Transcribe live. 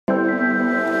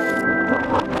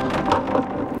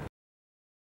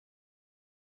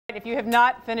If you have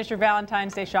not finished your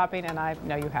Valentine's Day shopping, and I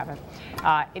know you haven't,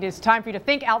 it is time for you to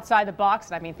think outside the box,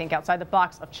 and I mean think outside the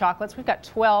box of chocolates. We've got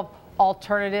 12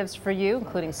 alternatives for you,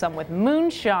 including some with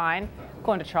moonshine. I'm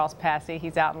going to Charles Passy.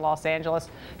 He's out in Los Angeles.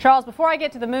 Charles, before I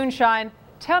get to the moonshine,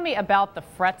 tell me about the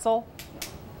pretzel.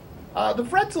 The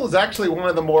pretzel is actually one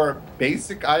of the more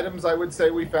basic items I would say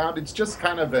we found. It's just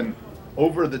kind of an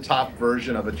over-the-top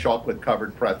version of a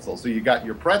chocolate-covered pretzel. So you got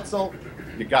your pretzel,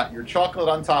 you got your chocolate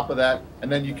on top of that, and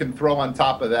then you can throw on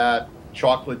top of that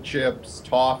chocolate chips,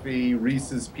 toffee,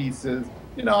 Reese's Pieces.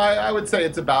 You know, I would say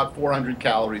it's about 400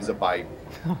 calories a bite.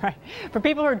 All right. For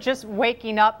people who are just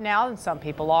waking up now, and some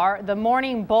people are, the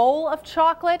morning bowl of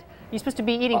chocolate, you're supposed to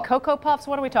be eating Cocoa Puffs.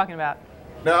 What are we talking about?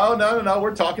 No.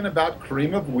 We're talking about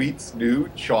Cream of Wheat's new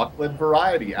chocolate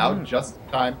variety, out just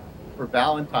in time for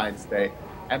Valentine's Day.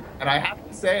 And I have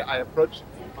to say, I approached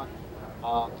it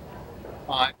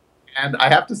fine, and I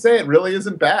have to say it really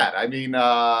isn't bad. I mean,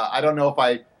 I don't know if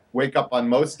I wake up on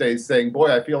most days saying, boy,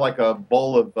 I feel like a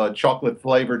bowl of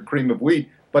chocolate-flavored cream of wheat,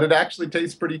 but it actually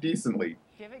tastes pretty decently.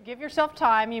 Give yourself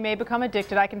time. You may become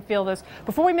addicted. I can feel this.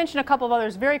 Before we mention a couple of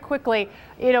others, very quickly,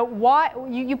 you know, why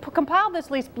you compiled this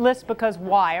list because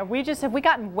why? Have we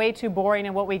gotten way too boring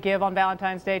in what we give on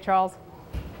Valentine's Day, Charles?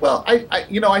 Well,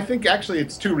 I think actually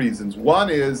it's two reasons.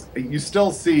 One is you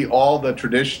still see all the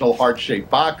traditional heart-shaped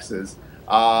boxes,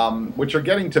 which are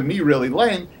getting to me really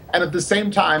lame. And at the same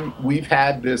time, we've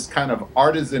had this kind of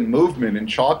artisan movement in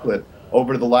chocolate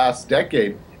over the last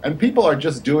decade. And people are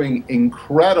just doing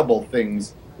incredible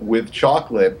things with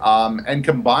chocolate and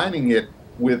combining it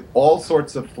with all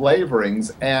sorts of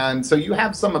flavorings. And so you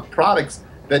have some products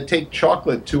that take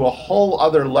chocolate to a whole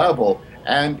other level.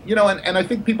 And, you know, and I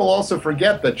think people also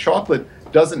forget that chocolate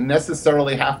doesn't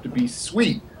necessarily have to be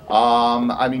sweet.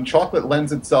 I mean, chocolate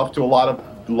lends itself to a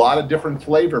lot of different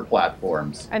flavor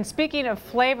platforms. And speaking of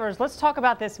flavors, let's talk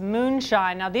about this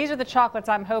moonshine. Now, these are the chocolates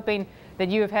I'm hoping that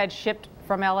you have had shipped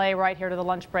from LA right here to the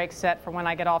lunch break set for when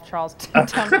I get off, Charles.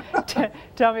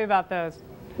 Tell me about those.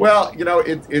 Well, you know,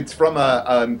 it's from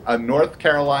a North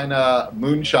Carolina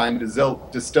moonshine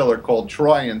distiller called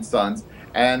Troy & Sons,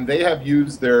 and they have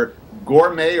used their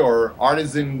gourmet or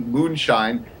artisan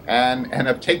moonshine and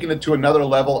have taken it to another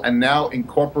level and now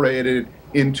incorporated it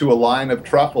into a line of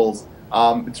truffles.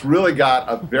 It's really got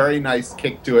a very nice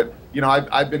kick to it. You know,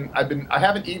 I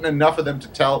haven't eaten enough of them to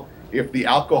tell if the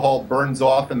alcohol burns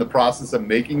off in the process of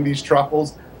making these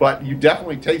truffles, but you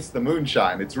definitely taste the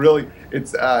moonshine. It's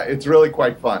really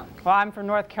quite fun. Well, I'm from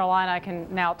North Carolina. I can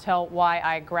now tell why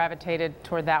I gravitated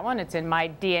toward that one. It's in my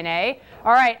DNA.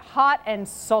 All right, hot and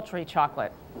sultry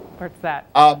chocolate. What's that?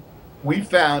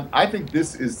 I think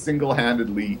this is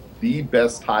single-handedly the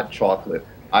best hot chocolate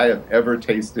I have ever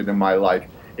tasted in my life.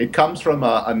 It comes from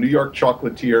a New York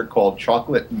chocolatier called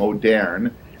Chocolate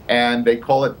Moderne, and they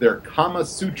call it their Kama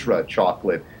Sutra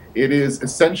chocolate. It is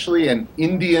essentially an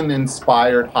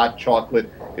Indian-inspired hot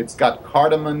chocolate. It's got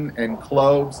cardamom and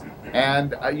cloves,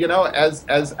 and you know,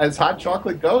 as hot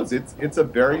chocolate goes, it's a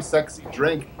very sexy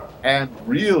drink and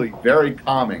really very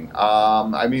calming.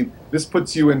 I mean, this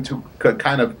puts you into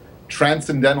kind of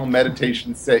transcendental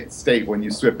meditation state when you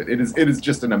sip it. It is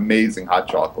just an amazing hot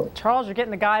chocolate. Charles, you're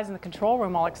getting the guys in the control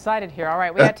room all excited here. All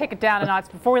right, we got to take it down a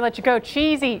notch. Before we let you go,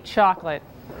 cheesy chocolate.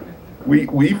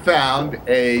 We found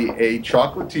a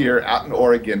chocolatier out in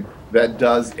Oregon that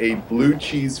does a blue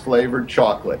cheese flavored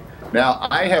chocolate. Now,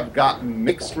 I have gotten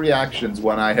mixed reactions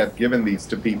when I have given these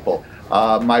to people.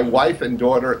 My wife and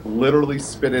daughter literally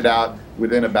spit it out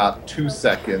within about 2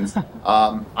 seconds.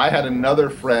 I had another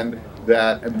friend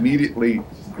that immediately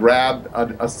grabbed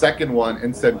a second one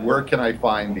and said, "Where can I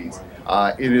find these?"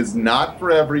 It is not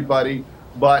for everybody,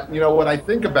 but you know what I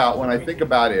think about when I think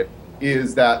about it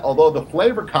is that although the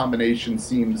flavor combination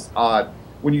seems odd,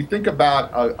 when you think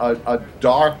about a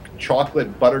dark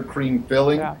chocolate buttercream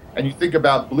filling and you think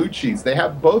about blue cheese, they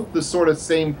have both the sort of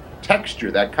same texture,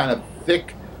 that kind of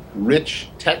thick, rich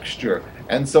texture.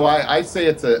 And so I say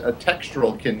it's a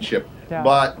textural kinship. Yeah.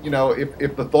 But, you know,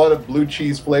 if the thought of blue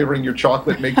cheese flavoring your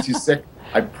chocolate makes you sick,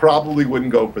 I probably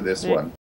wouldn't go for this one.